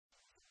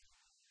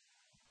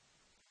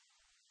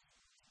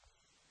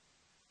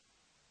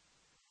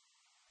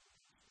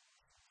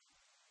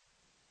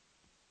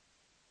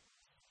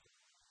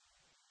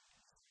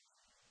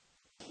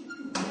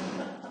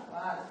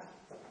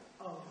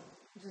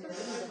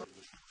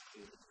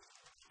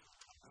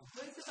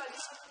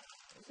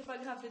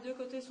grave, les deux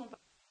côtés sont pas...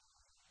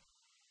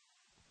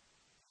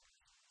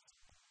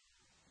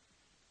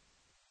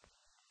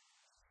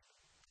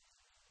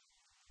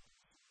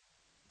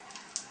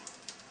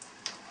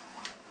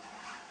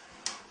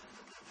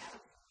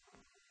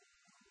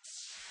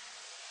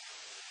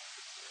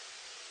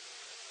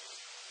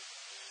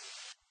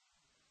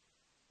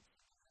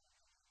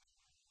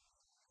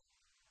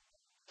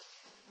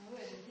 Ah ouais,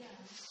 elle est bien.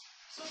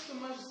 Sauf que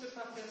moi, je ne sais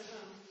pas faire ça.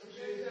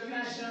 Je ne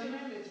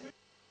jamais les trucs.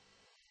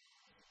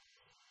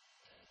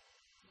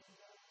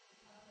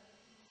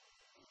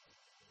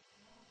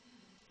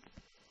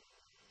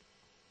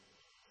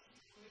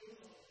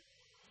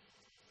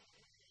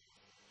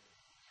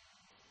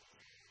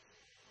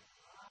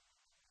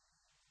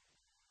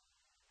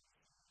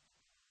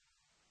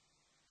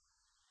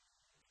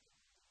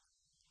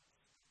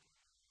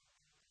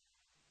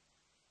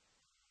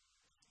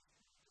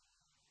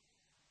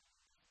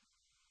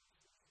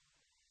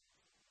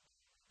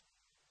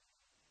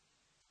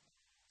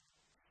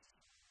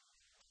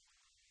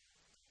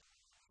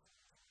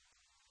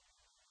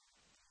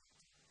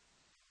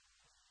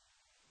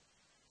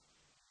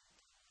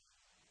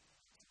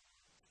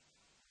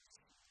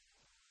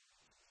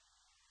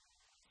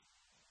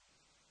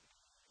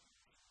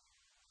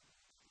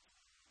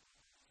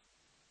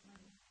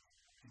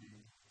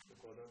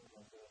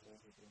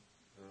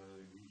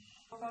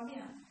 Pas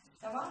bien.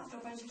 Ça va? Tu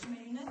vas pas aller chercher mes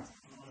lunettes?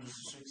 Non, je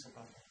suis sûr que c'est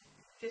pas bon.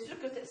 Tu es sûr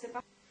que c'est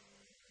pas...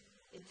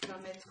 Et tu vas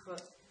mettre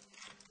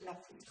la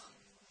poudre.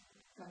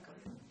 D'accord.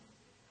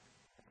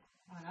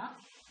 Voilà.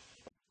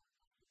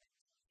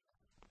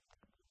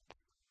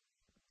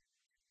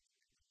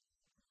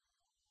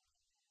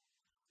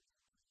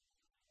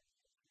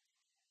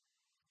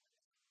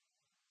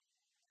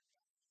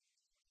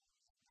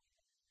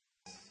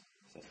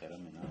 Ça sera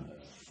maintenant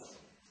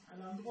À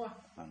l'endroit.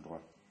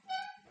 l'endroit.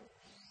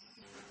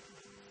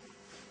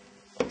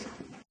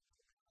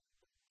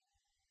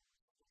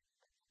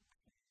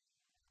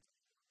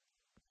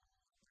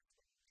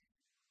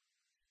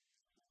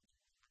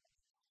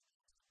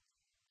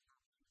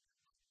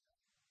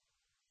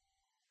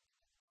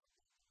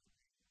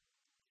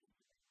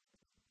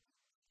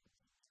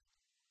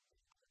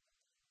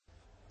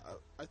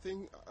 I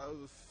think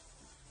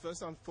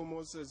first and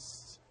foremost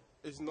is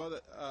not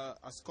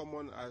as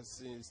common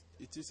as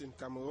it is in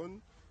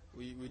Cameroon.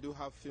 We do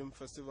have film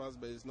festivals,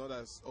 but it's not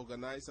as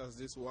organized as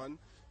this one.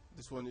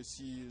 This one you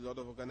see a lot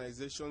of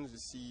organizations. You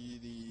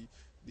see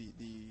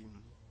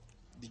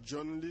the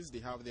journalists. They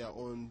have their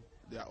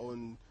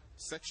own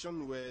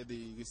section where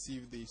they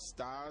receive the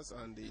stars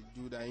and they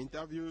do their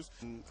interviews.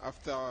 And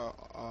after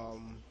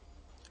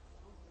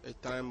a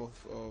time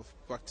of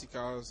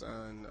practicals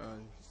and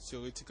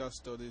theoretical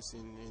studies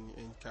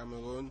in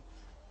Cameroon,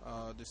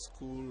 the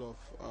school of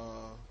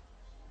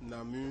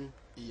Namur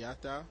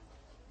IATA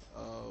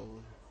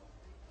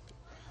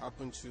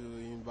happened to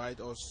invite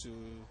us to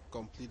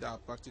complete our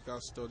practical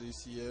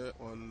studies here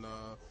on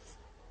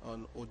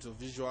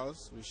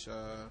audiovisuals, which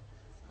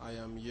I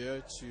am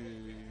here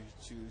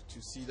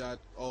to see that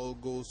all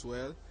goes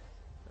well,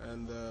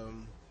 and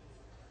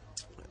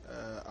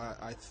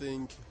I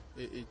think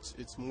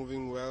it's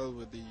moving well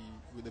with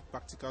the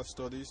practical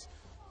studies,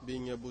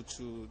 being able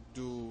to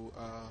do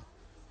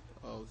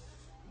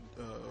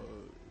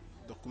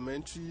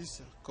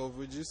documentaries,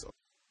 coverages